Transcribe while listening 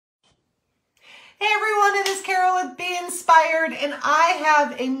inspired, and I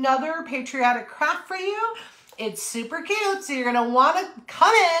have another patriotic craft for you. It's super cute, so you're gonna wanna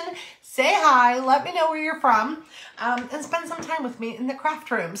come in, say hi, let me know where you're from, and spend some time with me in the craft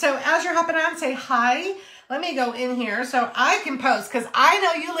room. So as you're hopping on, say hi. Let me go in here so I can post, because I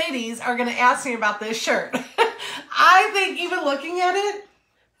know you ladies are gonna ask me about this shirt. I think even looking at it,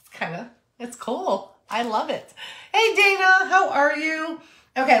 it's cool. I love it. Hey Dana, how are you?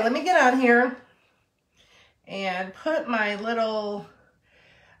 Okay, let me get on here and put my little,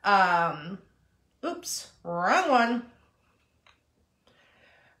 oops, wrong one.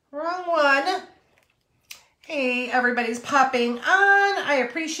 Wrong one. Hey, everybody's popping on. I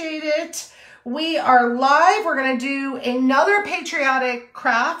appreciate it. We are live. We're going to do another patriotic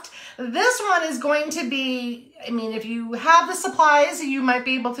craft. This one is going to be, I mean, if you have the supplies, you might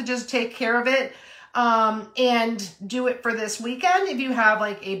be able to just take care of it and do it for this weekend if you have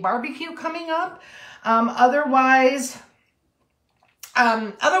like a barbecue coming up. Otherwise,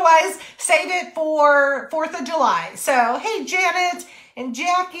 save it for 4th of July. So, hey, Janet and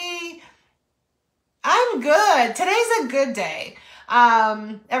Jackie, I'm good. Today's a good day.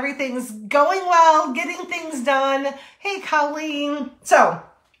 Everything's going well, getting things done. Hey, Colleen. So,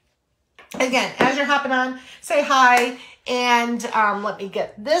 again, as you're hopping on, say hi. And let me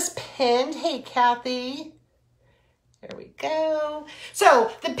get this pinned. Hey, Kathy. There we go.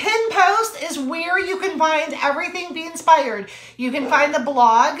 So the pin post is where you can find everything Be Inspired. You can find the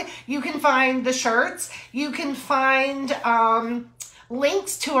blog. You can find the shirts. You can find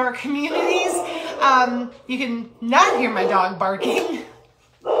links to our communities. You can not hear my dog barking.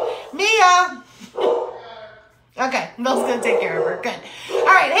 Mia. Okay, Mill's gonna take care of her. Good. All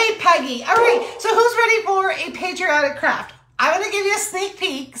right, hey Peggy. All right, so who's ready for a patriotic craft? I'm gonna give you a sneak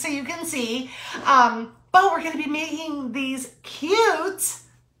peek so you can see. But we're gonna be making these cute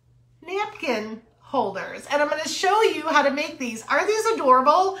napkin holders, and I'm gonna show you how to make these. Are these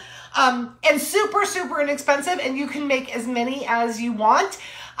adorable? And super, super inexpensive, and you can make as many as you want.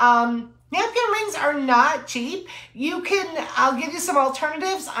 Napkin rings are not cheap. I'll give you some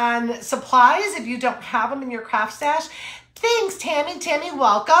alternatives on supplies if you don't have them in your craft stash. Thanks, Tammy. Tammy,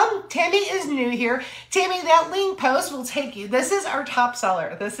 welcome. Tammy is new here. Tammy, that link post will take you. This is our top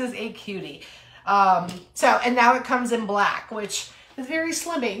seller. This is a cutie. And now it comes in black, which is very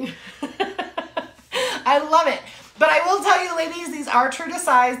slimming. I love it. But I will tell you, ladies, these are true to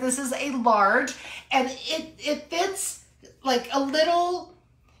size. This is a large, and it fits like a little,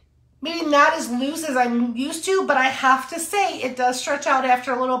 maybe not as loose as I'm used to, but I have to say it does stretch out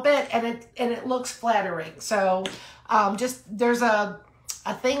after a little bit, and it looks flattering. So just there's a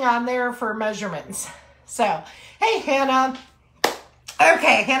thing on there for measurements. So, hey, Hannah.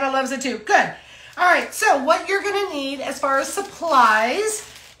 Okay, Hannah loves it too. Good. All right, so what you're going to need as far as supplies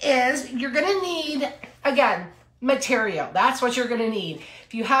is you're going to need, again, material. That's what you're going to need.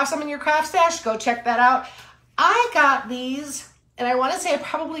 If you have some in your craft stash, go check that out. I got these, and I want to say I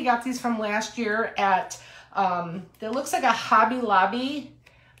probably got these from last year at, it looks like a Hobby Lobby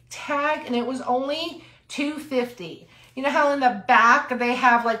tag, and it was only $2.50. You know how in the back they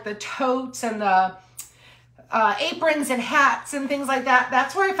have like the totes and the aprons and hats and things like that?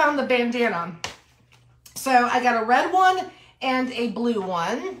 That's where I found the bandana. So I got a red one and a blue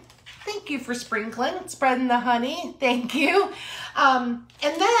one. Thank you for sprinkling, spreading the honey. Thank you. And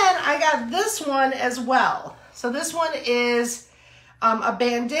then I got this one as well. So this one is a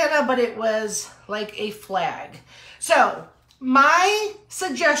bandana, but it was like a flag. So my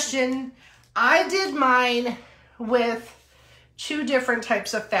suggestion, I did mine with 2 different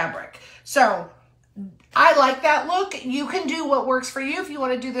types of fabric. So I like that look. You can do what works for you. If you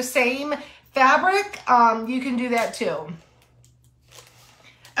want to do the same fabric, you can do that too.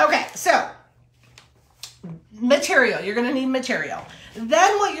 Okay, so material. You're going to need material.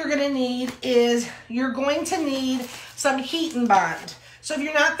 Then what you're going to need is you're going to need some heat and bond. So if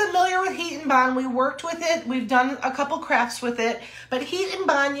you're not familiar with heat and bond, we worked with it. We've done a couple crafts with it. But heat and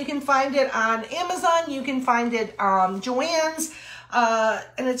bond, you can find it on Amazon. You can find it Joann's,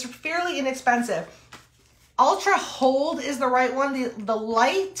 and it's fairly inexpensive. Ultra Hold is the right one. The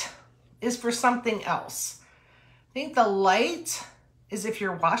light is for something else. I think the light is if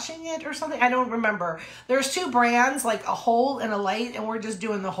you're washing it or something. I don't remember. There's 2 brands, like a Hold and a light, and we're just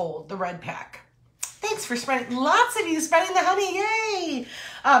doing the Hold, the red pack. Thanks for spreading. Lots of you spreading the honey. Yay!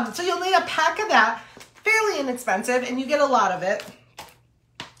 So you'll need a pack of that. Fairly inexpensive, and you get a lot of it.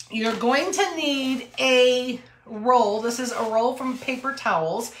 You're going to need a roll. This is a roll from paper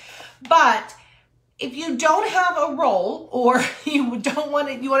towels, but if you don't have a roll, or you don't want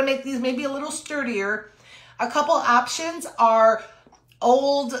it, you want to make these maybe a little sturdier, a couple options are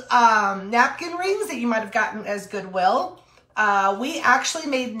old napkin rings that you might have gotten as Goodwill. We actually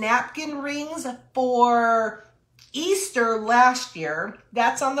made napkin rings for Easter last year.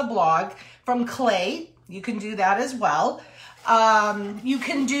 That's on the blog, from clay. You can do that as well. You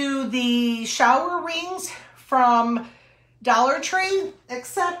can do the shower rings from Dollar Tree,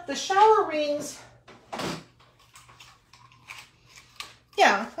 except the shower rings,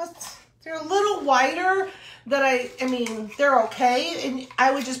 yeah, they're a little wider. That I mean, they're okay, and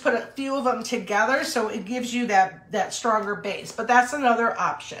I would just put a few of them together so it gives you that stronger base, but that's another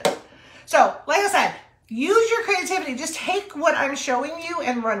option. So, like I said, use your creativity. Just take what I'm showing you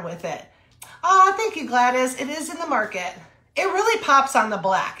and run with it. Oh, thank you, Gladys. It is in the market. It really pops on the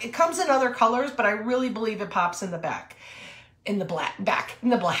black. It comes in other colors, but I really believe it pops in the back. In the black.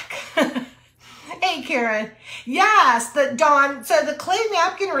 Hey, Karen. Yes, Dawn. So the clay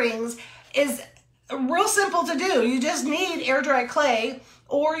napkin rings is real simple to do. You just need air dry clay,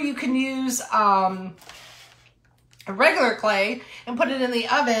 or you can use a regular clay and put it in the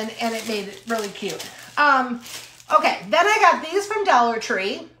oven, and it made it really cute. Okay, then I got these from Dollar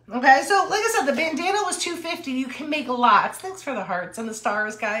Tree. Okay, so like I said, the bandana was $2.50. You can make lots. Thanks for the hearts and the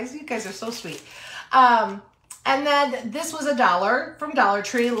stars, guys. You guys are so sweet. And then this was $1 from Dollar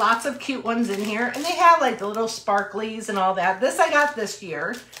Tree. Lots of cute ones in here. And they have like the little sparklies and all that. This I got this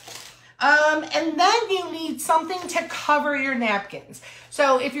year. And then you need something to cover your napkins.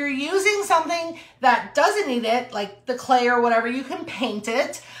 So if you're using something that doesn't need it, like the clay or whatever, you can paint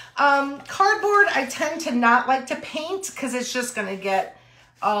it. Cardboard, I tend to not like to paint because it's just going to get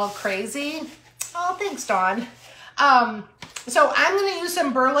all crazy. Oh, thanks, Dawn. So I'm going to use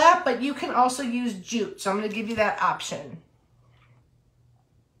some burlap, but you can also use jute. So I'm going to give you that option.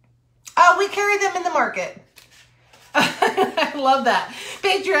 Oh, we carry them in the market. I love that.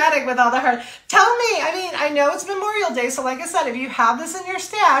 Patriotic with all the heart. Tell me, I mean, I know it's Memorial Day, so like I said, if you have this in your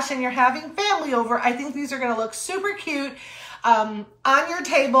stash and you're having family over, I think these are going to look super cute on your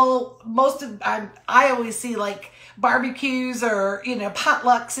table. I always see like barbecues or, you know,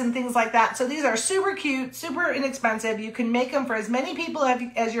 potlucks and things like that. So these are super cute, super inexpensive. You can make them for as many people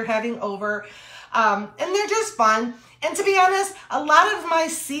as you're having over. And they're just fun. And to be honest, a lot of my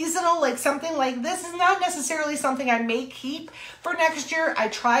seasonal, like something like this, is not necessarily something I may keep for next year. I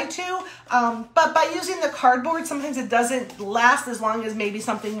try to, but by using the cardboard, sometimes it doesn't last as long as maybe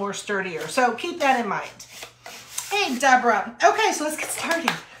something more sturdier. So keep that in mind. Hey, Deborah. Okay, so let's get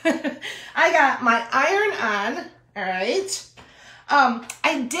started. I got my iron on, all right.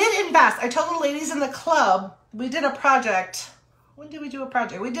 I did invest. I told the ladies in the club, we did a project. When did we do a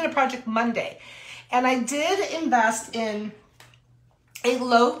project? We did a project Monday. And I did invest in a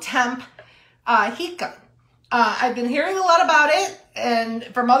low temp heat gun. I've been hearing a lot about it and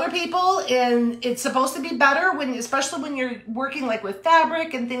from other people, and it's supposed to be better when, especially when you're working like with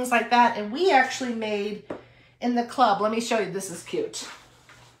fabric and things like that. And we actually made in the club. Let me show you. This is cute.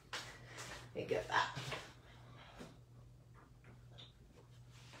 Let me get that.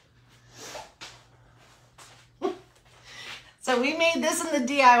 So we made this in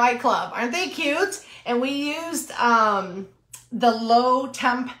the DIY club. Aren't they cute? And we used the low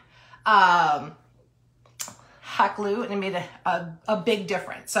temp hot glue, and it made a big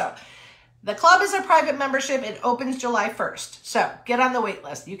difference. So the club is a private membership. It opens July 1st. So get on the wait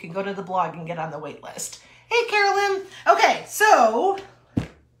list. You can go to the blog and get on the wait list. Hey, Carolyn. Okay, so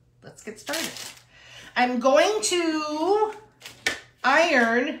let's get started. I'm going to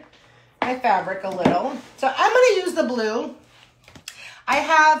iron my fabric a little. So I'm going to use the blue. I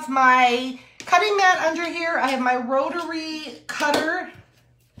have my cutting mat under here. I have my rotary cutter.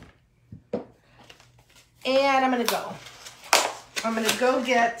 And I'm going to go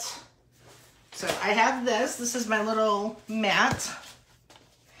get, so I have this. This is my little mat.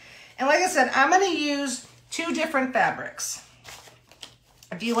 And like I said, I'm going to use 2 different fabrics.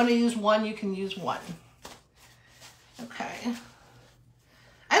 If you want to use one, you can use one. Okay.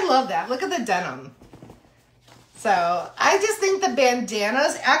 I love that. Look at the denim. So I just think the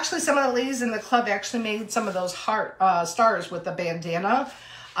bandanas, actually some of the ladies in the club actually made some of those heart stars with the bandana.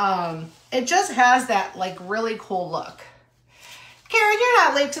 It just has that like really cool look. Karen, you're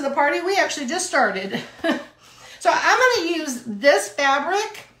not late to the party. We actually just started. So I'm going to use this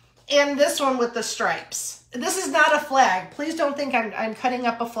fabric and this one with the stripes. This is not a flag. Please don't think I'm cutting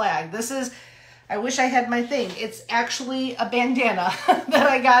up a flag. This is, I wish I had my thing. It's actually a bandana that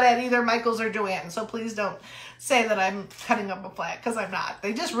I got at either Michael's or Joanne. So please don't say that I'm cutting up a flag, because I'm not.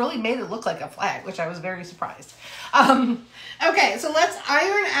 They just really made it look like a flag, which I was very surprised. Okay, so let's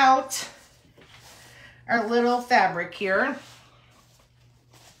iron out our little fabric here.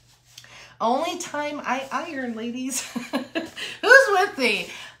 Only time I iron, ladies. Who's with me?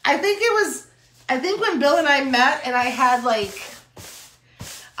 I think when Bill and I met and I had like,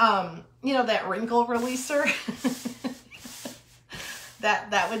 you know, that wrinkle releaser.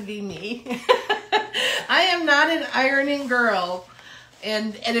 That would be me. I am not an ironing girl.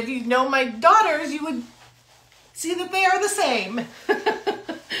 And if you know my daughters, you would see that they are the same.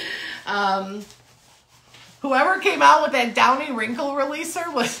 Whoever came out with that downy wrinkle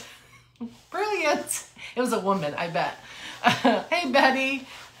releaser was brilliant. It was a woman, I bet. Hey, Betty.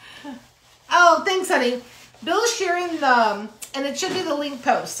 Oh, thanks, honey. Bill's sharing the, and it should be the link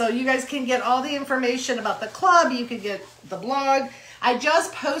post, so you guys can get all the information about the club. You can get the blog. I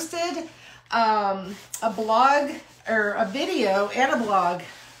just posted a blog, or a video and a blog.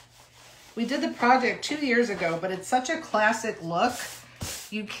 We did the project 2 years ago, but it's such a classic look.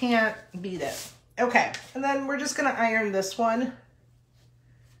 You can't beat it. Okay, and then we're just gonna iron this one.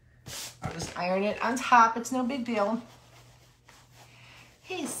 I'll just iron it on top. It's no big deal.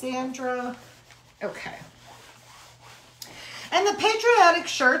 Hey, Sandra. Okay. And the Patriotic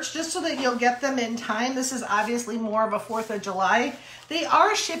shirts, just so that you'll get them in time, this is obviously more of a 4th of July. They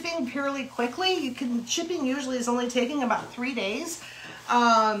are shipping purely quickly. Shipping usually is only taking about 3 days.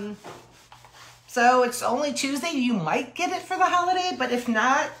 So it's only Tuesday. You might get it for the holiday, but if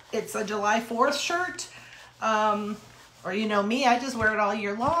not, it's a July 4th shirt. Or you know me, I just wear it all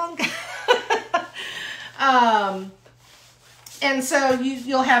year long. And so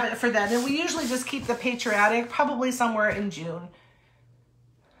you'll have it for then. And we usually just keep the Patriotic probably somewhere in June.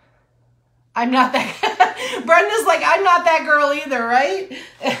 I'm not that, Brenda's like, I'm not that girl either, right?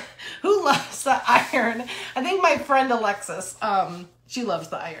 Who loves the iron? I think my friend Alexis, she loves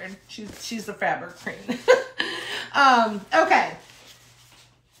the iron. She's the fabric queen. Okay.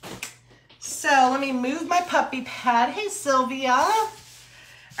 So let me move my puppy pad. Hey, Sylvia.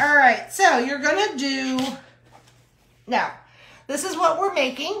 All right, so you're gonna do, now, this is what we're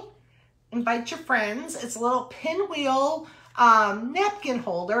making. Invite your friends. It's a little pinwheel napkin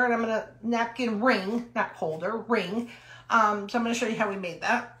holder, and I'm gonna, napkin ring, not holder, ring. So I'm gonna show you how we made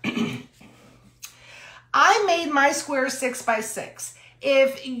that. I made my square 6 by 6.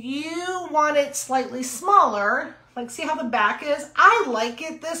 If you want it slightly smaller, like see how the back is? I like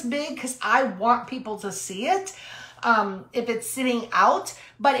it this big because I want people to see it if it's sitting out.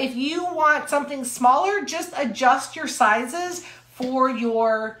 But if you want something smaller, just adjust your sizes for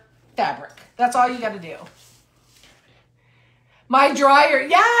your fabric. That's all you got to do. My dryer,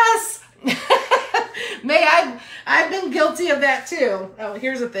 yes! May I've been guilty of that too. Oh,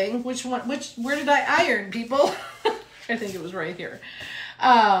 here's the thing. Where did I iron, people? I think it was right here.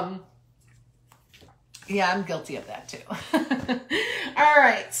 Yeah, I'm guilty of that too. All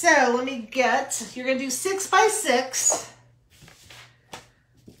right, so let me get, you're gonna do 6 by 6.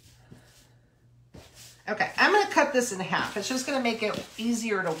 Okay, I'm gonna cut this in half. It's just gonna make it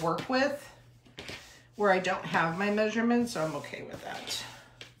easier to work with where I don't have my measurements, so I'm okay with that.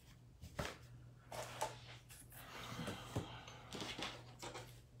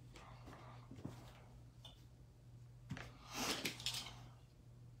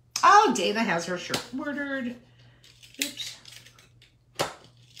 Oh, Dana has her shirt ordered. Oops.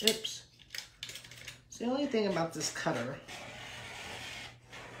 Oops. It's the only thing about this cutter.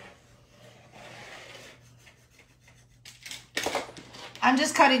 I'm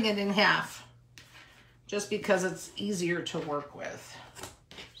just cutting it in half just because it's easier to work with.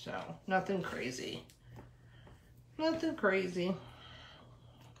 So, nothing crazy. Nothing crazy.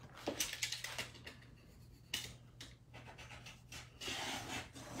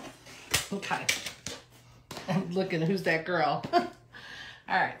 Okay. I'm looking, who's that girl? All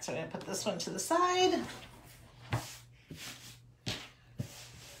right, so I'm gonna put this one to the side.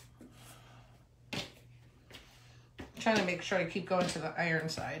 I'm trying to make sure I keep going to the iron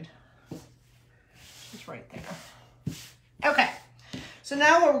side. It's right there. Okay, so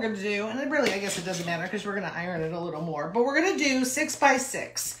now what we're gonna do, and really I guess it doesn't matter because we're gonna iron it a little more, but we're gonna do 6 by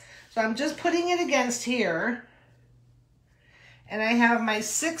 6. So I'm just putting it against here. And I have my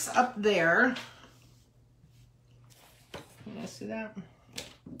 6 up there. Can you see that?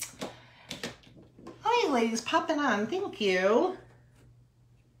 Hi, ladies, popping on. Thank you.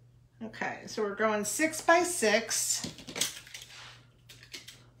 Okay, so we're going 6 by 6.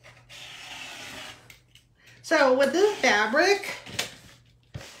 So with this fabric,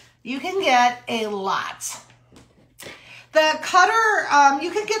 you can get a lot. The cutter, you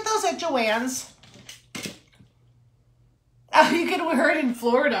can get those at Joann's. Oh, you can wear it in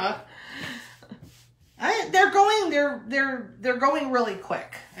Florida. They're going really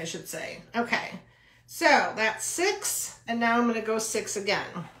quick, I should say. Okay, so that's 6, and now I'm going to go 6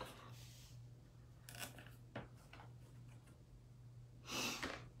 again.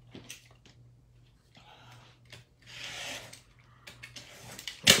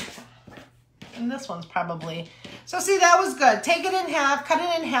 And this one's probably, so see, that was good. Take it in half, cut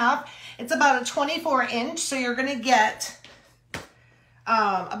it in half. It's about a 24 inch. So you're going to get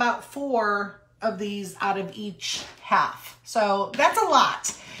about 4 of these out of each half. So that's a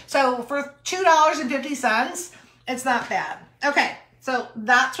lot. So for $2.50, it's not bad. Okay. So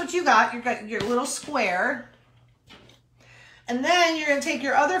that's what you got. You got your little square. And then you're going to take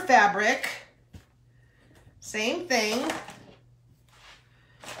your other fabric. Same thing.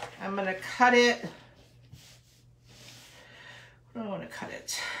 I'm going to cut it. I don't want to cut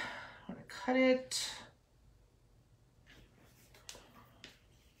it. I want to cut it.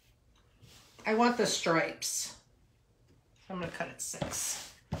 I want the stripes. I'm going to cut it 6.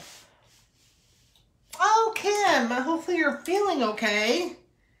 Oh, Kim, hopefully you're feeling okay.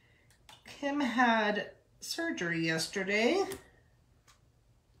 Kim had surgery yesterday.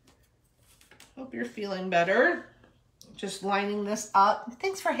 Hope you're feeling better. Just lining this up.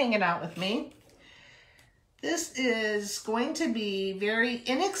 Thanks for hanging out with me. This is going to be very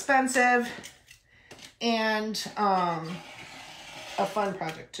inexpensive and a fun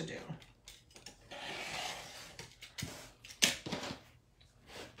project to do.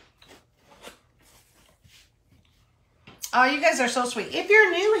 Oh, you guys are so sweet. If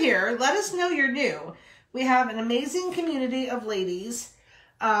you're new here, let us know you're new. We have an amazing community of ladies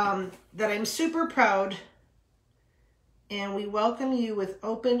that I'm super proud, and we welcome you with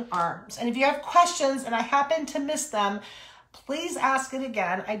open arms. And if you have questions and I happen to miss them, please ask it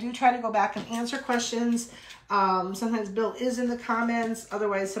again. I do try to go back and answer questions. Sometimes Bill is in the comments.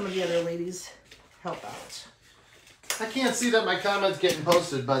 Otherwise, some of the other ladies help out. I can't see that my comment's getting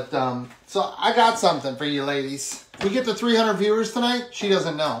posted, but so I got something for you ladies. We get to 300 viewers tonight. She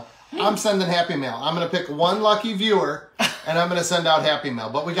doesn't know. I'm sending Happy Mail. I'm going to pick one lucky viewer, and I'm going to send out Happy Mail.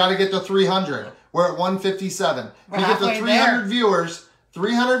 But we got to get to 300. We're at 157. If we get to 300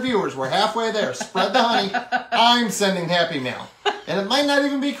 viewers, we're halfway there. Spread the honey. I'm sending Happy Mail. And it might not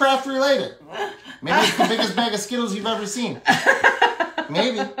even be craft related. Maybe it's the biggest bag of Skittles you've ever seen.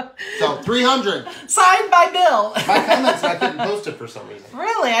 Maybe. So 300. Signed by Bill. My comment's not getting posted for some reason.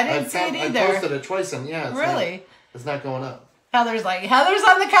 Really? I didn't see it either. I posted it twice, and yeah, it's not going up. Heather's like, Heather's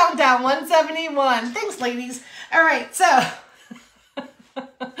on the countdown, 171. Thanks, ladies. All right, so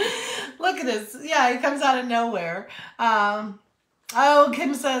look at this. Yeah, he comes out of nowhere. Oh,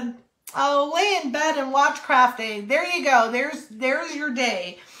 Kim said, oh, lay in bed and watch crafting. There you go. There's your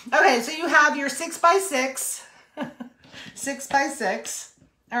day. Okay, so you have your 6x6. 6x6.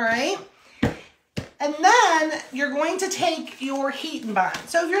 All right. And then you're going to take your heat and bond.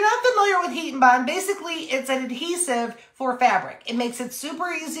 So if you're not familiar with heat and bond, basically it's an adhesive for fabric. It makes it super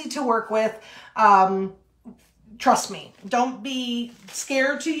easy to work with. Trust me, don't be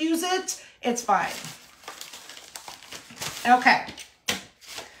scared to use it. It's fine. Okay.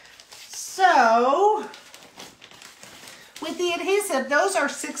 So with the adhesive, those are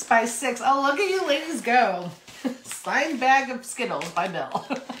 6x6. Oh, look at you ladies go. Signed bag of Skittles by Bill.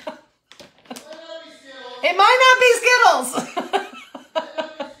 It might not be Skittles.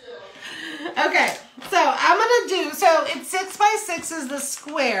 Okay, so I'm going to do, so it's 6x6 is the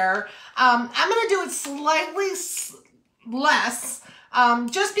square. I'm going to do it slightly less,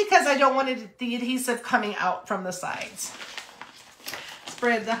 just because I don't want the adhesive coming out from the sides.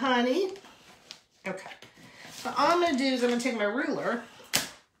 Spread the honey. Okay, so all I'm going to do is I'm going to take my ruler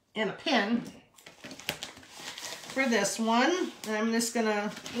and a pin for this one, and I'm just going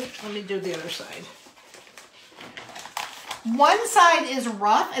to, let me do the other side. One side is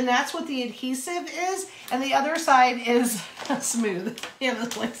rough, and that's what the adhesive is, and the other side is smooth. Yeah,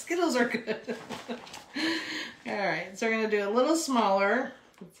 the like Skittles are good. All right, so we're going to do a little smaller.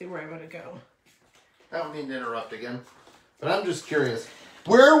 Let's see where I want to go. I don't mean to interrupt again, but I'm just curious.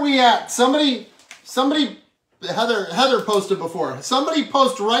 Where are we at? Somebody, Heather posted before. Somebody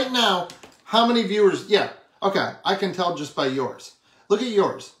post right now how many viewers. Yeah, okay, I can tell just by yours. Look at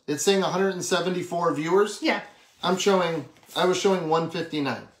yours. It's saying 174 viewers. Yeah. I was showing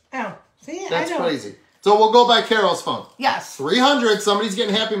 159. Oh, see? That's crazy. So we'll go by Carol's phone. Yes. 300, somebody's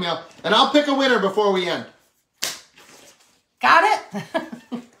getting Happy Mail. And I'll pick a winner before we end. Got it?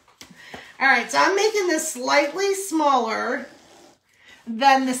 All right, so I'm making this slightly smaller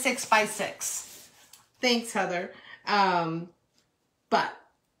than the 6x6. Thanks, Heather. But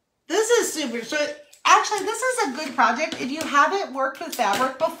this is super, so actually, this is a good project. If you haven't worked with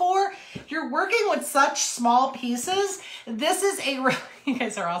fabric before, you're working with such small pieces. This is you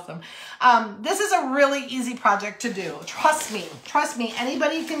guys are awesome. This is a really easy project to do. Trust me,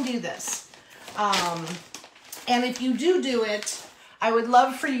 anybody can do this. And if you do it, I would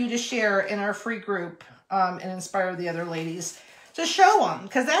love for you to share in our free group and inspire the other ladies to show them,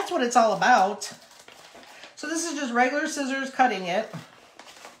 because that's what it's all about. So this is just regular scissors cutting it.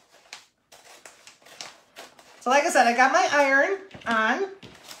 So like I said, I got my iron on.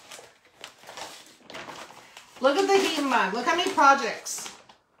 Look at the heat mug. Look how many projects.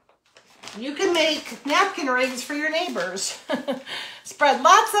 You can make napkin rings for your neighbors. Spread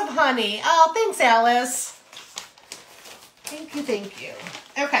lots of honey. Oh, thanks, Alice. Thank you, thank you.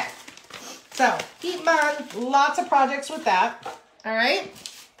 Okay. So, heat mug, lots of projects with that. All right.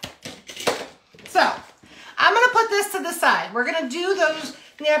 So, I'm going to put this to the side. We're going to do those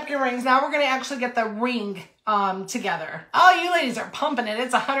napkin rings. Now we're going to actually get the ring together. Oh, you ladies are pumping it.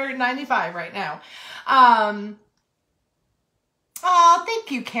 It's 195 right now. Oh,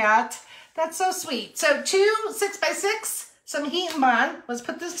 thank you, Kat. That's so sweet. So 2 6x6, some heat bond. Let's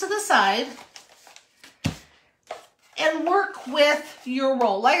put this to the side and work with your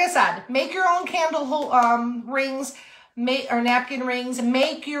roll. Like I said, make your own candle rings, or napkin rings.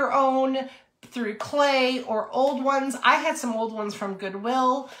 Make your own through clay or old ones. I had some old ones from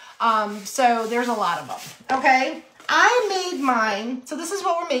Goodwill. So there's a lot of them. Okay. I made mine. So this is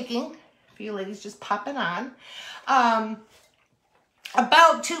what we're making. For you ladies just popping on.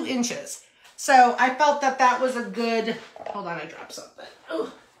 About 2 inches. So I felt that that was a good, hold on, I dropped something. Ooh.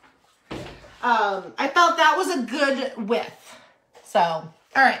 I felt that was a good width. So, all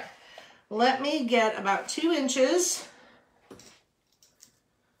right, let me get about 2 inches.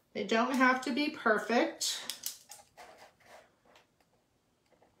 They don't have to be perfect.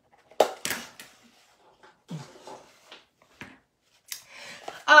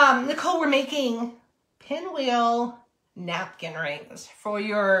 Nicole, we're making pinwheel napkin rings for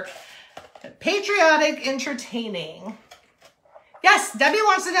your patriotic entertaining. Yes, Debbie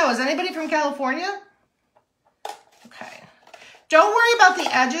wants to know, is anybody from California? Okay. Don't worry about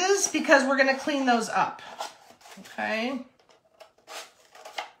the edges because we're going to clean those up. Okay.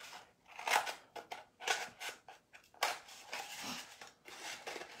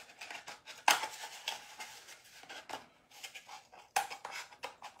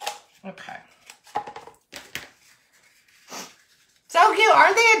 Okay. So cute.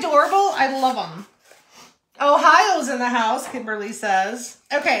 Aren't they adorable? I love them. Ohio's in the house, Kimberly says.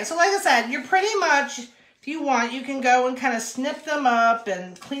 Okay, so like I said, you're pretty much, if you want, you can go and kind of snip them up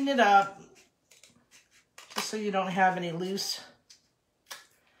and clean it up. Just so you don't have any loose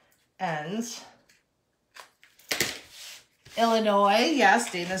ends. Illinois.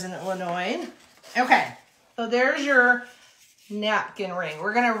 Yes, Dana's in Illinois. Okay, so there's your napkin ring.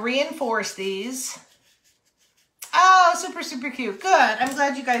 We're going to reinforce these. Oh, super, super cute. Good. I'm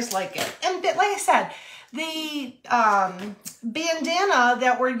glad you guys like it. And like I said, the bandana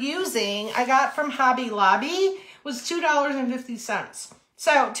that we're using, I got from Hobby Lobby, was $2.50.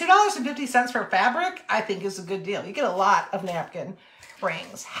 So $2.50 for fabric, I think is a good deal. You get a lot of napkin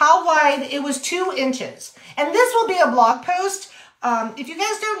rings. How wide? It was 2 inches. And this will be a blog post. If you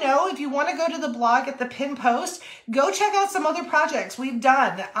guys don't know, if you want to go to the blog at the pin post, go check out some other projects we've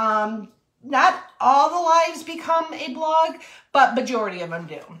done. Not all the lives become a blog, but majority of them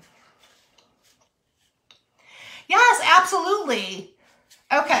do. Yes, absolutely.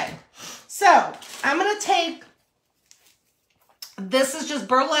 Okay, so I'm going to take, this is just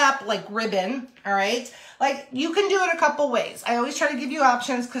burlap like ribbon, all right? Like you can do it a couple ways. I always try to give you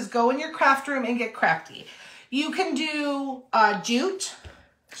options because go in your craft room and get crafty. You can do jute.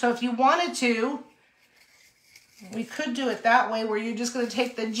 So if you wanted to, we could do it that way where you're just going to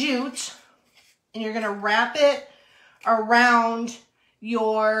take the jute and you're going to wrap it around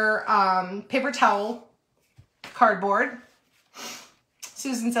your paper towel cardboard.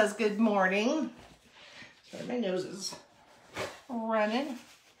 Susan says, good morning. Sorry, my nose is running.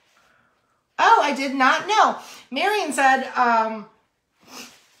 Oh, I did not know. Marion said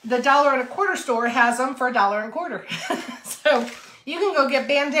the $1.25 store has them for $1.25. So you can go get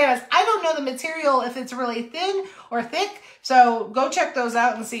bandanas. I don't know the material if it's really thin or thick. So go check those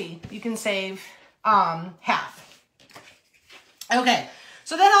out and see. You can save half. Okay.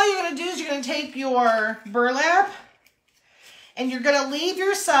 So then all you're going to do is you're going to take your burlap and you're going to leave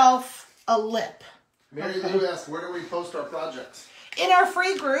yourself a lip. Mary Lou asked, where do we post our projects? In our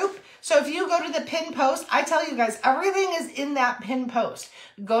free group. So if you go to the pin post, I tell you guys, everything is in that pin post.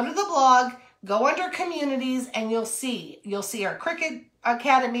 Go to the blog, go under communities, and you'll see our Cricut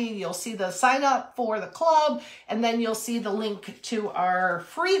Academy, you'll see the sign up for the club, and then you'll see the link to our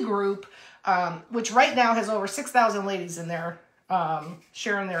free group, which right now has over 6,000 ladies in there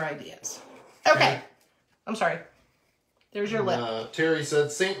sharing their ideas. Okay. I'm sorry. There's your lip. Terry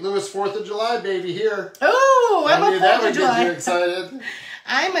said, St. Louis 4th of July, baby, here. Oh, I'm a 4th of July. That would get you excited.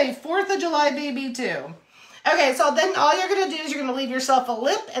 I'm a 4th of July baby, too. Okay, so then all you're going to do is you're going to leave yourself a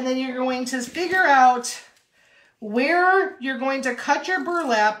lip, and then you're going to figure out where you're going to cut your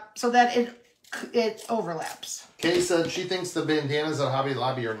burlap so that it overlaps. Kay said she thinks the bandanas at Hobby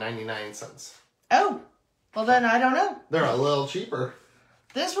Lobby are 99 cents. Oh, well then I don't know. They're a little cheaper.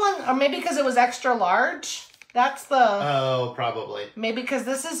 This one, or maybe because it was extra large. That's the... Oh, probably. Maybe because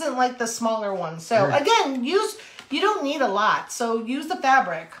this isn't like the smaller one. So again, you don't need a lot. So use the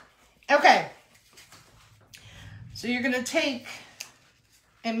fabric. Okay. So you're going to take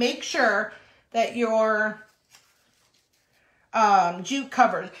and make sure that your jute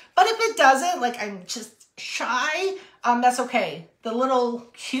covers. But if it doesn't, like I'm just shy, that's okay. The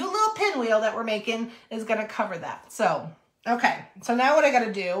cute little pinwheel that we're making is going to cover that. So, okay. So now what I got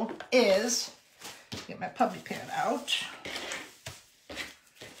to do is get my puppy pad out.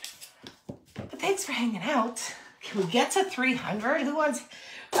 But thanks for hanging out. Can we get to 300? Who wants...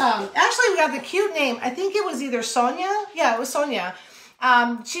 actually, we got the cute name. I think it was either Sonia. Yeah, it was Sonia.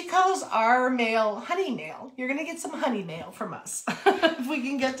 She calls our mail honey mail. You're going to get some honey mail from us if we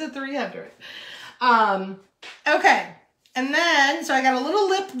can get to 300. Okay. And then, so I got a little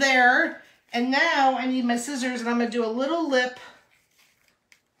lip there. And now I need my scissors and I'm going to do a little lip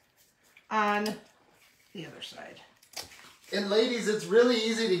on the other side. And ladies, it's really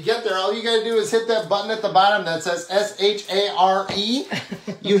easy to get there. All you got to do is hit that button at the bottom that says S-H-A-R-E.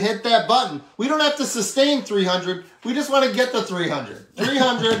 You hit that button. We don't have to sustain 300. We just want to get the 300.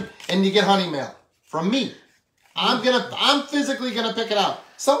 300 and you get honey mail from me. I'm physically going to pick it out.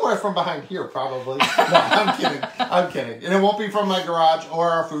 Somewhere from behind here, probably. No, I'm kidding. I'm kidding. And it won't be from my garage or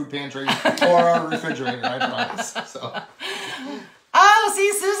our food pantry or our refrigerator, I promise. So... Oh,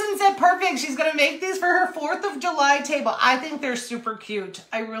 see, Susan said perfect. She's going to make these for her 4th of July table. I think they're super cute.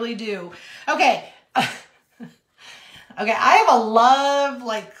 I really do. Okay. Okay, I have a love,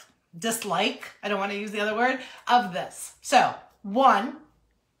 like, dislike, I don't want to use the other word, of this. So, 1,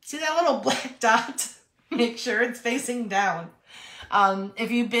 see that little black dot? Make sure it's facing down.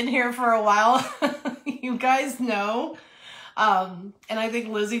 If you've been here for a while, you guys know. And I think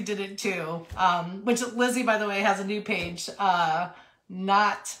Lizzie did it too. Which Lizzie, by the way, has a new page.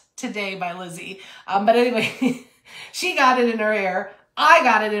 Not Today by Lizzie. But anyway, she got it in her hair. I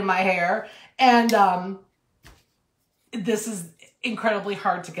got it in my hair. And this is incredibly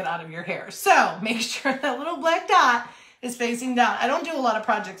hard to get out of your hair. So make sure that little black dot is facing down. I don't do a lot of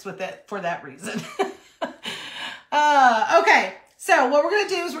projects with it for that reason. Okay, so what we're going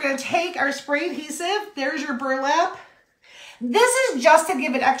to do is we're going to take our spray adhesive. There's your burlap. This is just to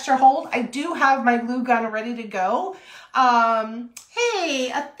give it extra hold. I do have my glue gun ready to go. Hey,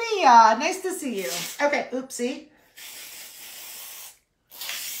 Athea, nice to see you. Okay, oopsie.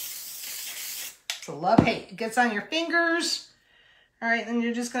 So love hate. It gets on your fingers. All right, then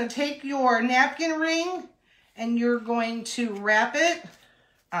you're just going to take your napkin ring and you're going to wrap it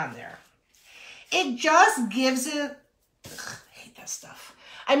on there. It just gives it, ugh, I hate that stuff.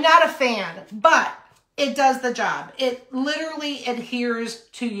 I'm not a fan, but it does the job. It literally adheres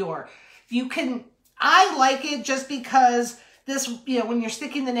to I like it just because this, when you're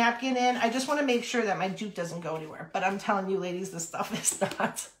sticking the napkin in, I just want to make sure that my jute doesn't go anywhere. But I'm telling you, ladies, this stuff is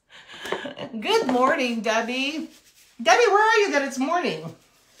not. Good morning, Debbie. Debbie, where are you that it's morning?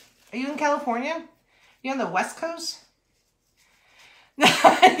 Are you in California? You on the West Coast?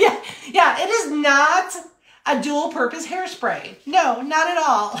 yeah, it is not a dual purpose hairspray. No, not at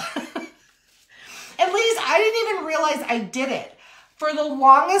all. At least I didn't even realize I did it. For the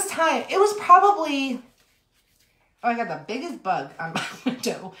longest time, it was probably, oh, I got the biggest bug on my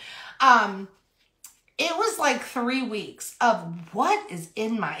window. It was like 3 weeks of what is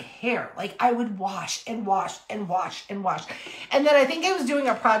in my hair. Like I would wash and wash and wash and wash. And then I think I was doing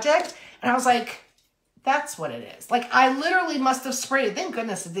a project and I was like, that's what it is. Like I literally must have sprayed. Thank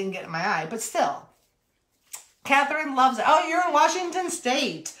goodness it didn't get in my eye, but still. Catherine loves it. Oh, you're in Washington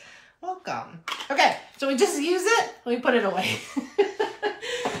State. Welcome. Okay, so we just use it. Let me put it away.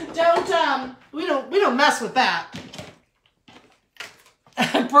 We don't mess with that.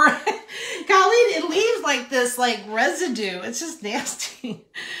 Colleen, it leaves like this residue. It's just nasty.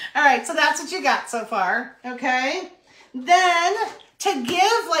 All right, so that's what you got so far. Okay. Then to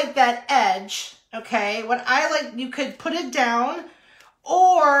give like that edge, okay, what I like, you could put it down,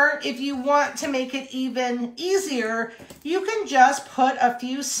 or if you want to make it even easier, you can just put a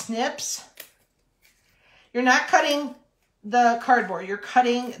few snips. You're not cutting the cardboard, you're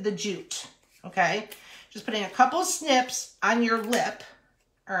cutting the jute, okay? Just putting a couple snips on your lip,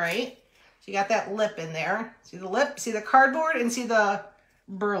 all right? So you got that lip in there. See the lip, see the cardboard, and see the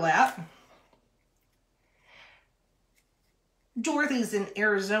burlap. Dorothy's in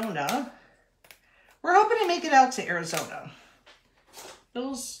Arizona. We're hoping to make it out to Arizona.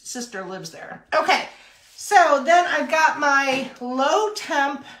 Bill's sister lives there. Okay, so then I've got my low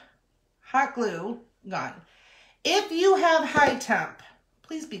temp hot glue gun. If you have high temp,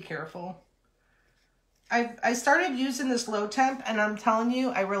 please be careful. I started using this low temp, and I'm telling you,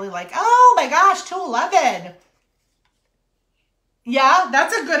 I really like, oh my gosh, 211. Yeah,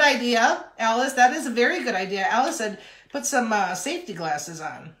 that's a good idea, Alice. That is a very good idea. Alice said, put some safety glasses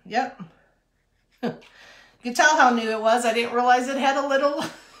on. Yep. You can tell how new it was. I didn't realize it had a little,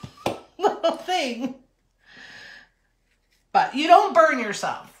 little thing. But you don't burn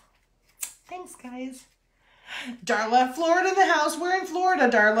yourself. Thanks, guys. Darla, Florida in the house. We're in Florida,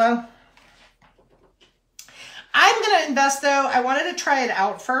 Darla. I'm going to invest, though. I wanted to try it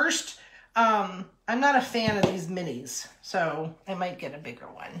out first. I'm not a fan of these minis, so I might get a bigger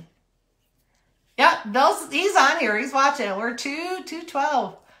one. Yep, he's on here. He's watching. We're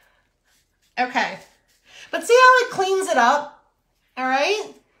 212. Okay. But see how it cleans it up? All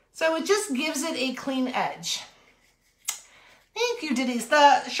right? So it just gives it a clean edge. Thank you, Denise.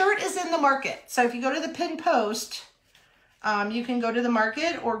 The shirt is in the market. So if you go to the pin post, you can go to the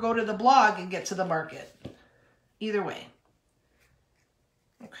market or go to the blog and get to the market. Either way.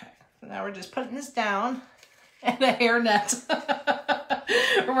 Okay. So now we're just putting this down. And a hairnet.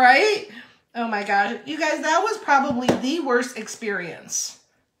 Right? Oh my gosh. You guys, that was probably the worst experience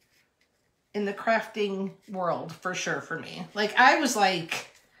in the crafting world, for sure, for me. Like, I was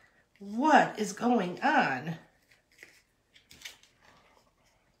like, what is going on?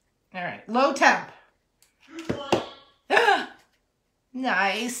 All right, low temp.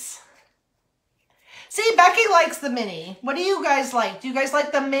 Nice. See, Becky likes the mini. What do you guys like? Do you guys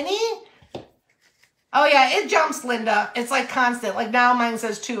like the mini? Oh yeah, it jumps, Linda. It's like constant. Like now mine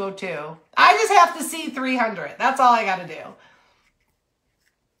says 202. I just have to see 300. That's all I got to do.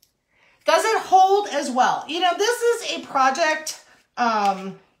 Does it hold as well? You know, this is a project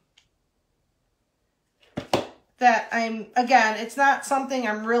that again, it's not something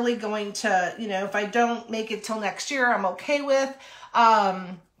I'm really going to, you know, if I don't make it till next year, I'm okay with.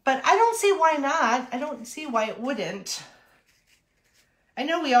 But I don't see why not. I don't see why it wouldn't. I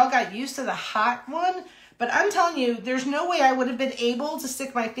know we all got used to the hot one, but I'm telling you, there's no way I would have been able to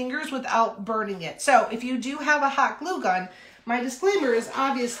stick my fingers without burning it. So if you do have a hot glue gun, my disclaimer is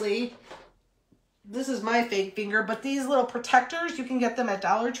obviously, this is my fake finger, but these little protectors, you can get them at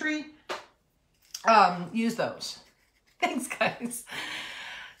Dollar Tree. Use those. Thanks, guys.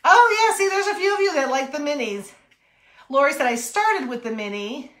 Oh, yeah, see, there's a few of you that like the minis. Lori said I started with the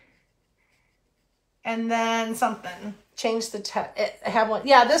mini and then something. Changed the have one.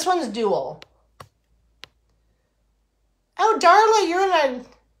 Yeah, this one's dual. Oh, Darla,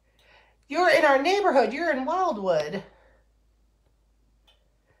 you're in our neighborhood. You're in Wildwood.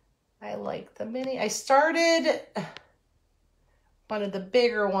 I like the mini. I started one of the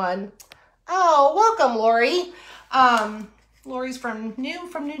bigger one. Oh, welcome, Lori. Lori's from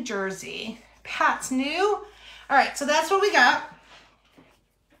New Jersey. Pat's new. All right, so that's what we got.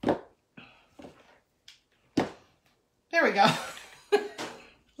 There we go.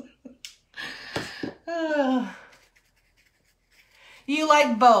 You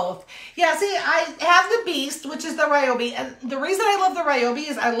like both. Yeah, see, I have the Beast, which is the Ryobi. And the reason I love the Ryobi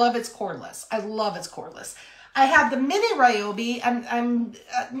is I love its cordless. I love its cordless. I have the mini Ryobi.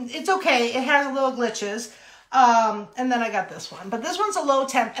 It's okay. It has little glitches. And then I got this one. But this one's a low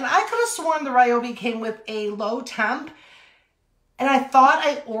temp. And I could have sworn the Ryobi came with a low temp. And I thought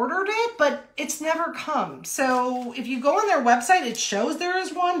I ordered it, but it's never come. So if you go on their website, it shows there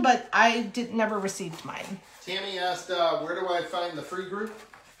is one, but I never received mine. Tammy asked, where do I find the free group?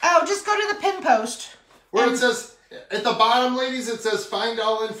 Oh, just go to the pin post. Where it says, at the bottom, ladies, it says find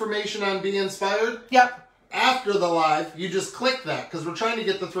all information on Be Inspired. Yep. After the live, you just click that, because we're trying to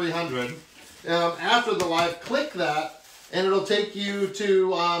get to 300. After the live, click that. And it'll take you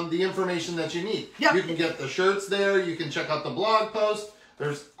to the information that you need. Yep. You can get the shirts there. You can check out the blog post.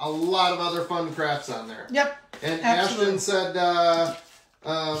 There's a lot of other fun crafts on there. Yep. And absolutely. Ashlyn said,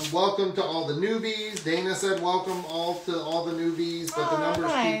 welcome to all the newbies. Dana said, welcome to all the newbies. But the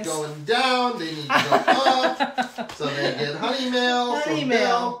numbers keep going down. They need to go up. So they get honey mail. Honey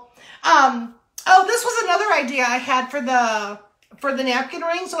mail. Oh, this was another idea I had for the napkin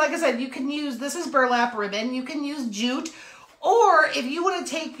ring. So like I said, you can use, this is burlap ribbon. You can use jute. Or if you want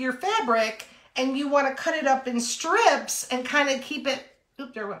to take your fabric and you want to cut it up in strips and kind of keep it,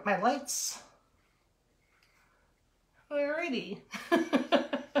 oop, there went my lights. Alrighty.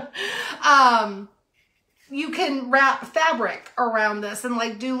 You can wrap fabric around this and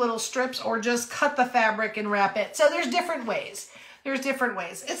like do little strips or just cut the fabric and wrap it. So there's different ways. there's different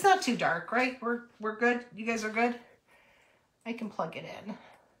ways. It's not too dark, right? We're good. You guys are good? I can plug it in.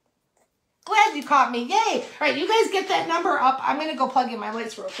 Glad you caught me. Yay. All right, you guys get that number up. I'm going to go plug in my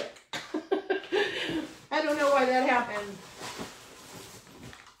lights real quick. I don't know why that happened.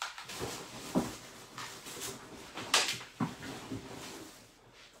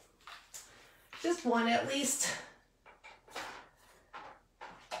 Just one at least.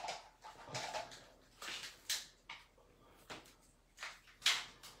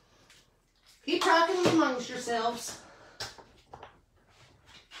 Keep talking amongst yourselves.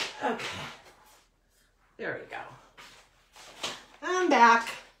 Okay. There we go. I'm back.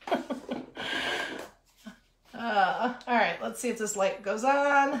 All right, let's see if this light goes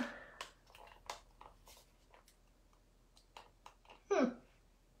on.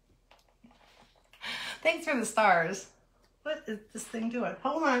 Thanks for the stars. What is this thing doing?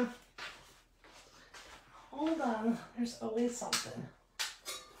 Hold on. Hold on. There's always something.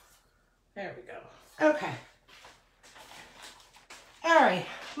 There we go. Okay. All right.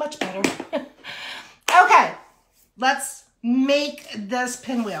 Much better. Okay. Let's make this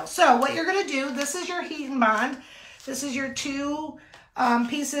pinwheel. So what you're going to do, this is your heat and bond. This is your two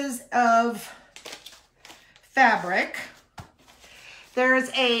pieces of fabric. There's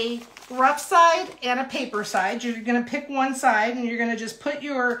a rough side and a paper side. You're going to pick one side and you're going to just put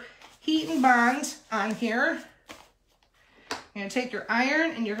your heat and bond on here. You're going to take your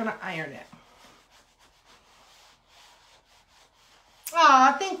iron and you're going to iron it.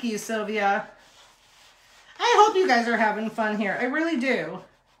 Aw, thank you, Sylvia. I hope you guys are having fun here. I really do.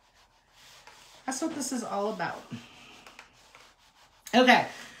 That's what this is all about. Okay,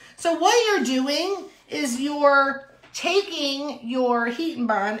 so what you're doing is you're taking your heat and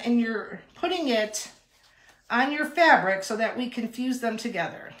bond and you're putting it on your fabric so that we can fuse them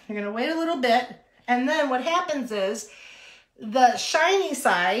together. You're going to wait a little bit, and then what happens is the shiny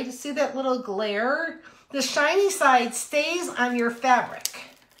side, see that little glare? The shiny side stays on your fabric,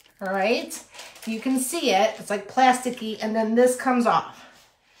 all right? You can see it. It's like plasticky, and then this comes off.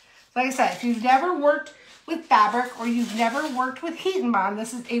 Like I said, if you've never worked with fabric or you've never worked with heat and bond,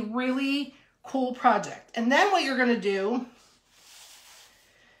 this is a really cool project. And then what you're going to do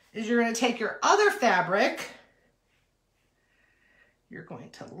is you're going to take your other fabric, you're going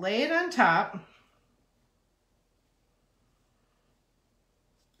to lay it on top,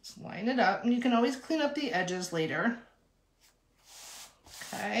 just line it up, and you can always clean up the edges later.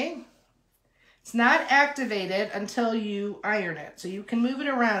 Okay. It's not activated until you iron it, so you can move it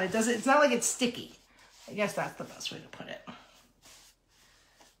around. It's not like it's sticky. I guess that's the best way to put it.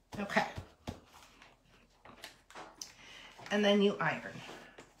 Okay. And then you iron.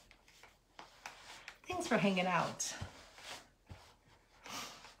 Thanks for hanging out.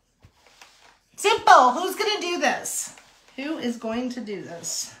 Simple. Who's going to do this? Who is going to do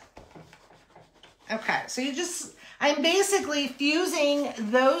this? Okay, so I'm basically fusing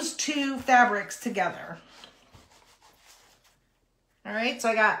those two fabrics together. All right, so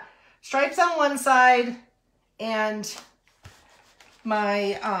I got stripes on one side and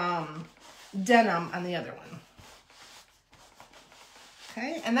my denim on the other one.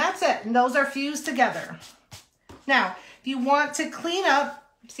 Okay, and that's it. And those are fused together. Now, if you want to clean up,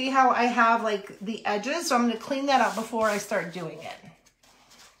 see how I have like the edges? So I'm going to clean that up before I start doing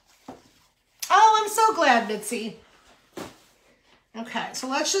it. Oh, I'm so glad, Bitsy. Okay, so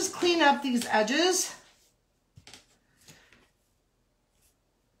let's just clean up these edges.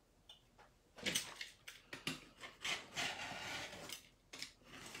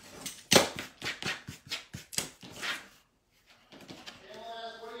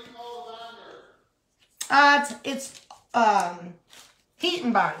 It's heat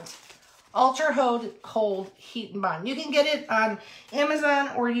and bond. Ultra hold heat and bond. You can get it on Amazon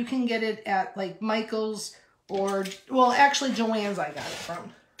or you can get it at like Michael's or, well, actually Joann's I got it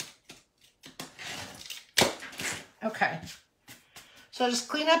from. Okay. So just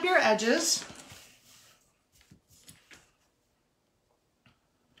clean up your edges.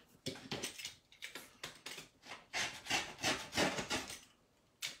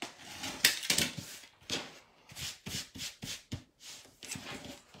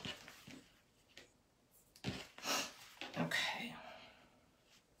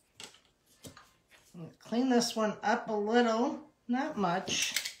 Clean this one up a little, not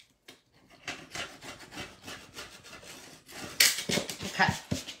much. Okay,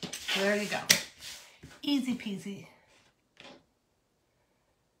 there you go. Easy peasy.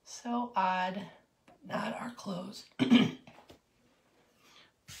 So odd, not our clothes. I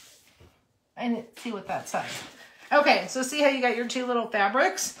didn't see what that said. Okay, so see how you got your two little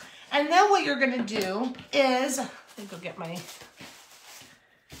fabrics? And then what you're gonna do is, let me go get my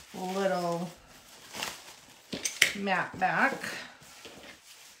little mat back.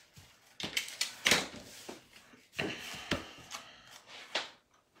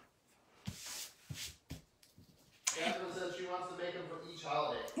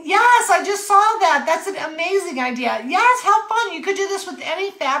 Yes, I just saw that. That's an amazing idea. Yes, how fun. You could do this with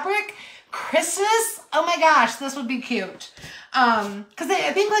any fabric. Christmas. Oh my gosh, this would be cute. Because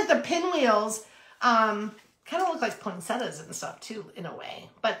I think like the pinwheels kind of look like poinsettias and stuff too in a way.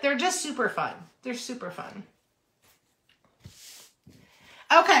 But they're just super fun. They're super fun.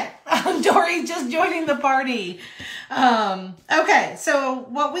 Okay, Dory just joining the party. Okay, so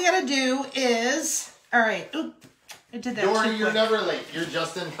what we gotta do is, all right. Oop, I did that. Dory, you're never late. You're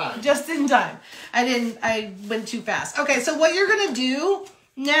just in time. Just in time. I went too fast. Okay, so what you're gonna do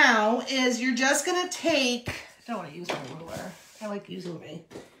now is you're just gonna take, I don't want to use my ruler. I like using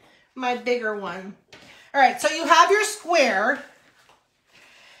my bigger one. All right, so you have your square.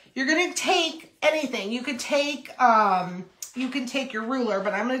 You're gonna take anything. You could take, you can take your ruler,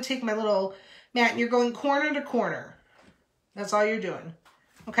 but I'm gonna take my little mat and you're going corner to corner. That's all you're doing.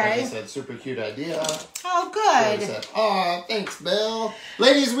 Okay. Like I said, super cute idea. Oh, good. Oh, thanks, Bill.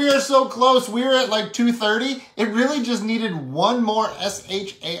 Ladies, we are so close. We were at like 2:30. It really just needed one more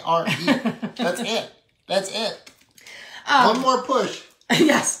SHARE. That's it. That's it. One more push.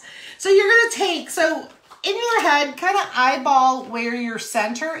 Yes. So you're going to take, so in your head, kind of eyeball where your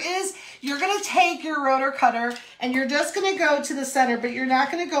center is. You're going to take your rotor cutter and you're just going to go to the center, but you're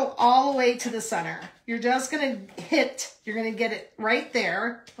not going to go all the way to the center. You're just going to hit, you're going to get it right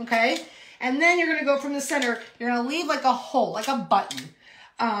there, okay? And then you're going to go from the center, you're going to leave like a hole, like a button.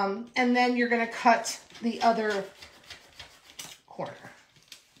 And then you're going to cut the other corner,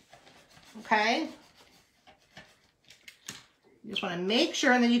 okay? You just want to make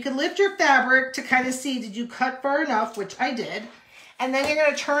sure, and then you can lift your fabric to kind of see, did you cut far enough, which I did. And then you're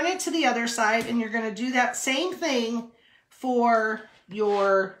going to turn it to the other side, and you're going to do that same thing for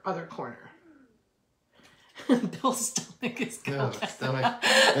your other corner. Bill's stomach is going. No, stomach.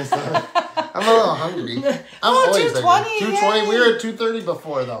 I'm a little hungry. I'm 220. 220. We were at 2:30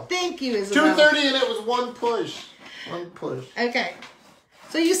 before, though. Thank you, Isabel. 2:30, and it was one push. One push. Okay.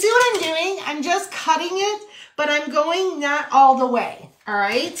 So you see what I'm doing? I'm just cutting it, but I'm going not all the way. All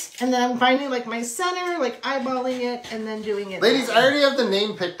right? And then I'm finding like my center, like eyeballing it, and then doing it. Ladies, I already have the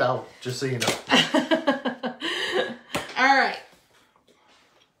name picked out, just so you know. All right.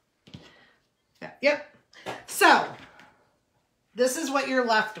 Yep. So, this is what you're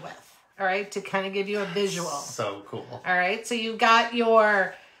left with, all right, to kind of give you a visual. So cool. All right, so you've got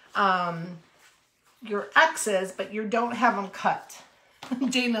your X's, but you don't have them cut.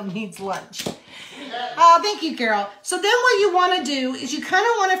 Dana needs lunch. Oh, thank you, Carol. So then what you want to do is you kind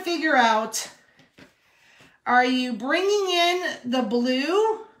of want to figure out, are you bringing in the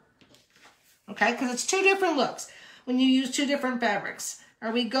blue? Okay, because it's two different looks when you use two different fabrics.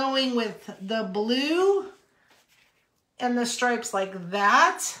 Are we going with the blue and the stripes like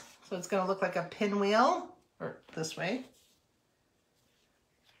that? So it's going to look like a pinwheel, or this way.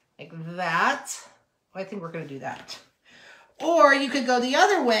 Like that. Well, I think we're going to do that. Or you could go the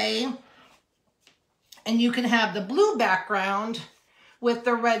other way and you can have the blue background with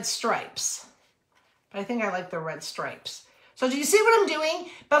the red stripes. But I think I like the red stripes. So do you see what I'm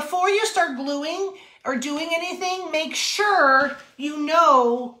doing? Before you start gluing or doing anything, make sure you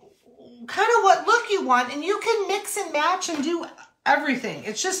know kind of what look you want, and you can mix and match and do everything.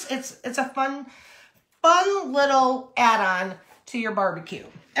 It's just, it's a fun little add-on to your barbecue.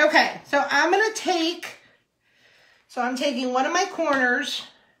 Okay, so I'm taking one of my corners,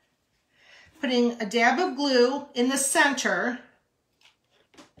 putting a dab of glue in the center,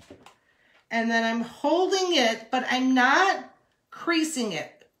 and then I'm holding it, but I'm not creasing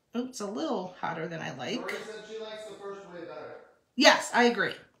it. Oops, a little hotter than I like. Dory said she likes the first way better. Yes, I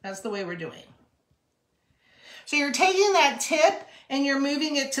agree. That's the way we're doing. So you're taking that tip and you're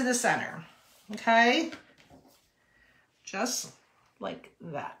moving it to the center. Okay? Just like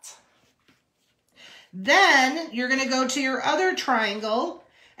that. Then you're going to go to your other triangle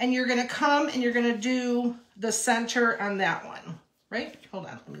and you're going to come and you're going to do the center on that one. Right? Hold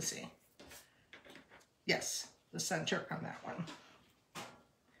on. Let me see. Yes, the center on that one.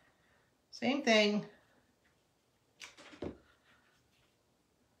 Same thing.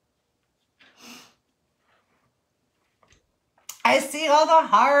 I see all the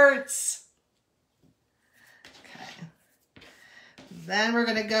hearts. Okay. Then we're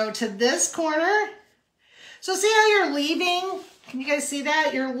going to go to this corner. So see how you're leaving? Can you guys see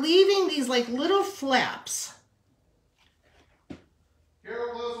that? You're leaving these like little flaps.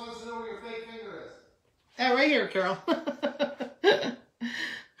 Carol Close wants to know where your fake finger is. Oh, right here, Carol.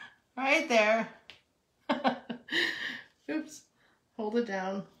 Right there. Oops. Hold it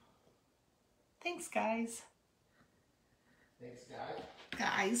down. Thanks, guys. Thanks, guys.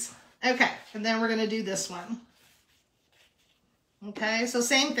 Guys. Okay, and then we're going to do this one. Okay, so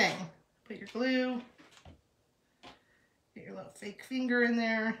same thing. Put your glue. Get your little fake finger in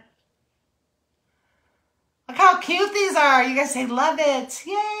there. Look how cute these are. You guys say love it.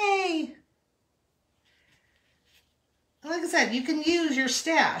 Yay. Like I said, you can use your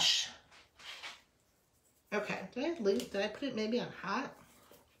stash. Okay, did I put it maybe on hot?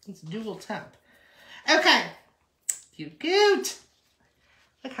 It's dual temp. Okay, cute, cute.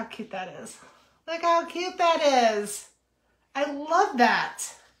 Look how cute that is. Look how cute that is. I love that.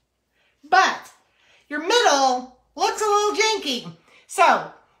 But your middle looks a little janky.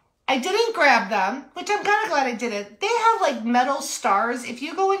 So I didn't grab them, which I'm kind of glad I didn't. They have like metal stars. If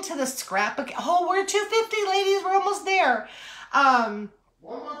you go into the scrapbook, oh, we're 250, ladies. We're almost there. One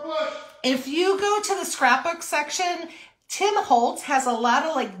more push. If you go to the scrapbook section, Tim Holtz has a lot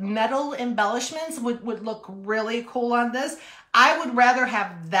of like metal embellishments would look really cool on this. I would rather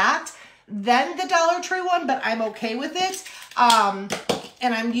have that than the Dollar Tree one, but I'm okay with it.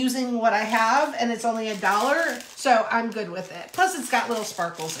 And I'm using what I have, and it's only $1, so I'm good with it. Plus, it's got little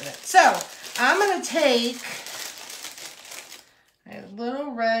sparkles in it. So I'm gonna take a little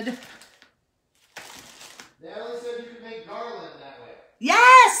red. Natalie said you can make garland that way.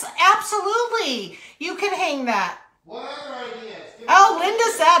 Yes, absolutely. You can hang that. What other ideas? Oh,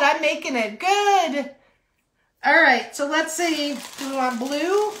 Linda said I'm making it. Good. All right, so let's see. Do we want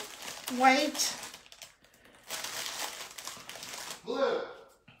blue, white? Blue.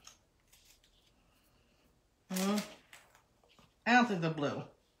 I don't think the blue.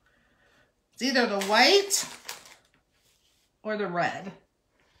 It's either the white or the red.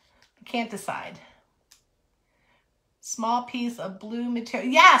 I can't decide. Small piece of blue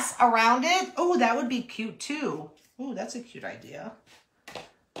material. Yes, around it. Oh, that would be cute too. Oh, that's a cute idea.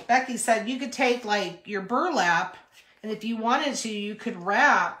 Becky said you could take like your burlap, and if you wanted to, you could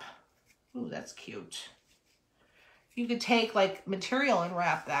wrap. Oh, that's cute. You could take like material and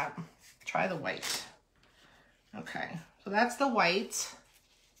wrap that. Try the white. Okay, so that's the white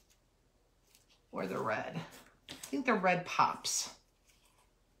or the red. I think the red pops.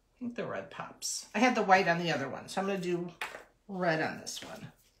 I had the white on the other one, so I'm going to do red on this one.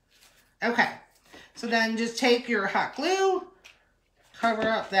 Okay, so then just take your hot glue, cover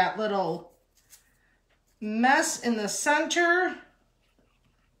up that little mess in the center.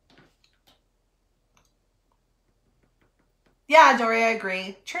 Yeah, Dory, I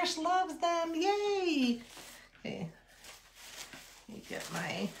agree. Trish loves them. Yay! Okay, let me get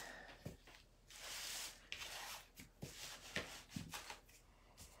my...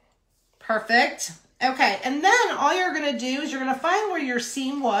 Perfect. Okay, and then all you're going to do is you're going to find where your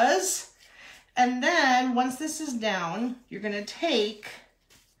seam was, and then once this is down, you're going to take,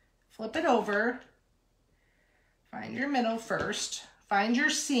 flip it over, find your middle first, find your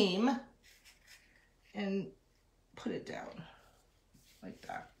seam, and put it down like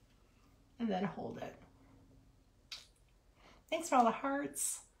that, and then hold it. Thanks for all the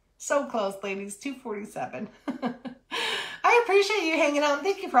hearts. So close, ladies, 247. I appreciate you hanging out, and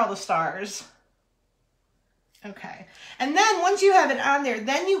thank you for all the stars. Okay, and then once you have it on there,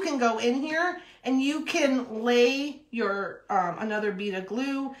 then you can go in here and you can lay your another bead of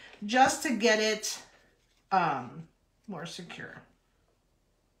glue just to get it more secure.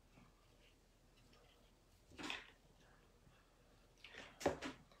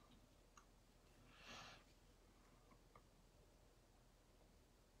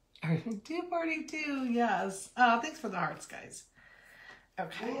 Are you 242? Yes. Thanks for the hearts, guys.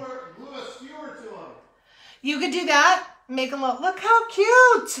 Okay. Glue a skewer to them. You could do that. Make them look how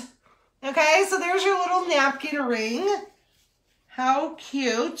cute. Okay, so there's your little napkin ring. How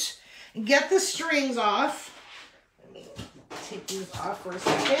cute. Get the strings off. Let me take these off for a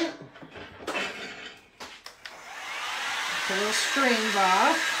second. Get the strings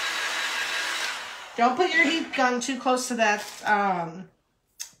off. Don't put your heat gun too close to that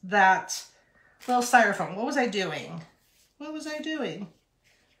that little styrofoam. What was I doing? I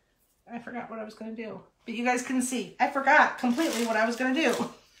forgot what I was going to do. But you guys can see. I forgot completely what I was going to do.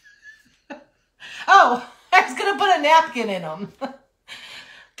 Oh, I was going to put a napkin in them. God,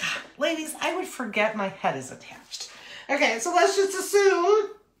 ladies, I would forget my head is attached. Okay, so let's just assume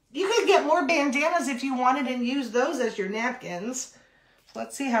you could get more bandanas if you wanted and use those as your napkins. So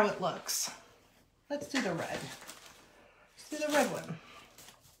let's see how it looks. Let's do the red. Let's do the red one.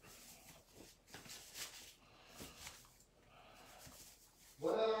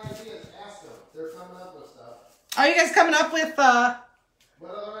 What other ideas? Ask them. They're coming up with stuff. Are you guys coming up with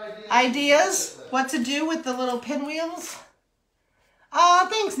what other ideas ideas what to do with the little pinwheels? Oh,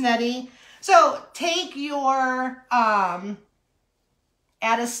 thanks, Nettie. So take your, add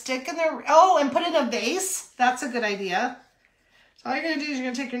a stick in there. Oh, and put in a vase. That's a good idea. So all you're going to do is you're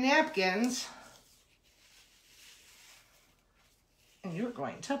going to take your napkins. And you're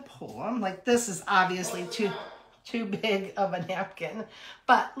going to pull them. Like, this is obviously too big of a napkin.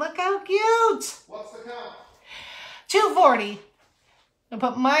 But look how cute. What's the count? 240. I'll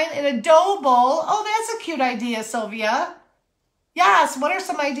put mine in a dough bowl. Oh, that's a cute idea, Sylvia. Yes, what are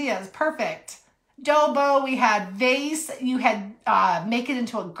some ideas? Perfect. Dough bowl, we had vase. You had make it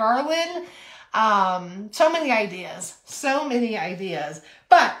into a garland. So many ideas. So many ideas.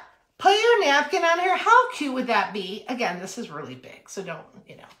 But put your napkin on here. How cute would that be? Again, this is really big, so don't,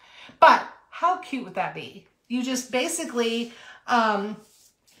 you know. But how cute would that be? You just basically, like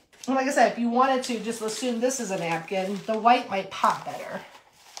I said, if you wanted to, just assume this is a napkin. The white might pop better.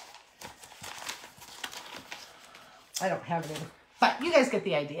 I don't have any, but you guys get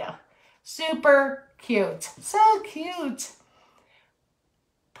the idea. Super cute. So cute.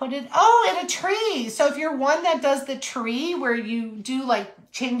 Put it, oh, in a tree. So if you're one that does the tree where you do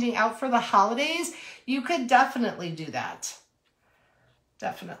like changing out for the holidays, you could definitely do that.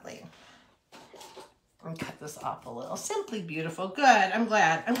 Definitely. I'll cut this off a little. Simply beautiful. Good. I'm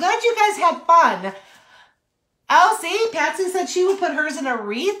glad. I'm glad you guys had fun. Oh, see, Patsy said she would put hers in a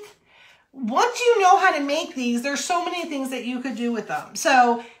wreath. Once you know how to make these, there's so many things that you could do with them.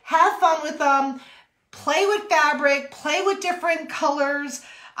 So have fun with them. Play with fabric. Play with different colors.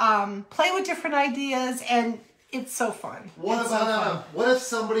 Play with different ideas. And it's so fun. What about what if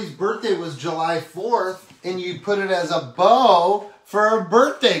somebody's birthday was July 4th and you put it as a bow for a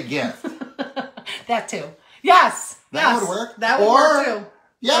birthday gift? That too. Yes. That would work. That would work too.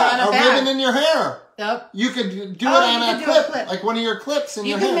 Yeah, a ribbon in your hair. Yep. You could do it on a clip, like one of your clips in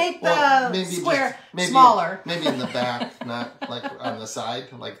your hair. You can make the square smaller. Maybe in the back, not like on the side,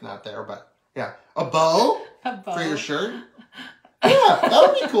 like not there, but yeah. A bow, for your shirt. Yeah, that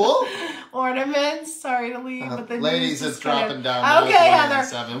would be cool. Ornaments. Sorry to leave, but the ladies, it's dropping down. Okay, Heather.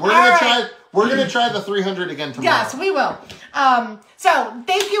 7. We're gonna try the 300 again tomorrow. Yes, we will. So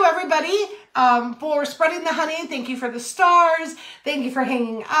thank you, everybody, for spreading the honey. Thank you for the stars. Thank you for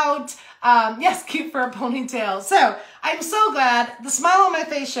hanging out. Yes, cute for a ponytail. So I'm so glad. The smile on my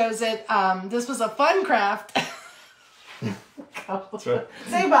face shows it. This was a fun craft. That's right.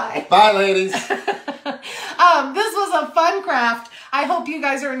 Say bye. Bye, ladies. This was a fun craft. I hope you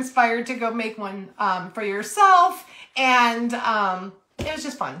guys are inspired to go make one for yourself. And it was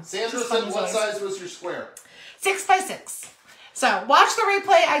just fun. Sandra said, what size was your square? 6 by 6. So watch the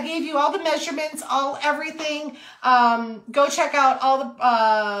replay. I gave you all the measurements, everything. Go check out all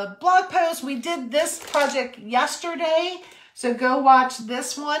the blog posts. We did this project yesterday. So go watch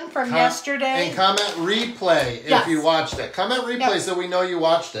this one from yesterday. And comment replay if you watched it. Comment replay so we know you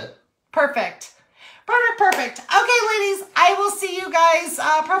watched it. Perfect. Perfect. Okay, ladies, I will see you guys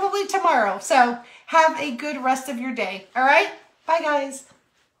probably tomorrow. So have a good rest of your day. All right? Bye, guys.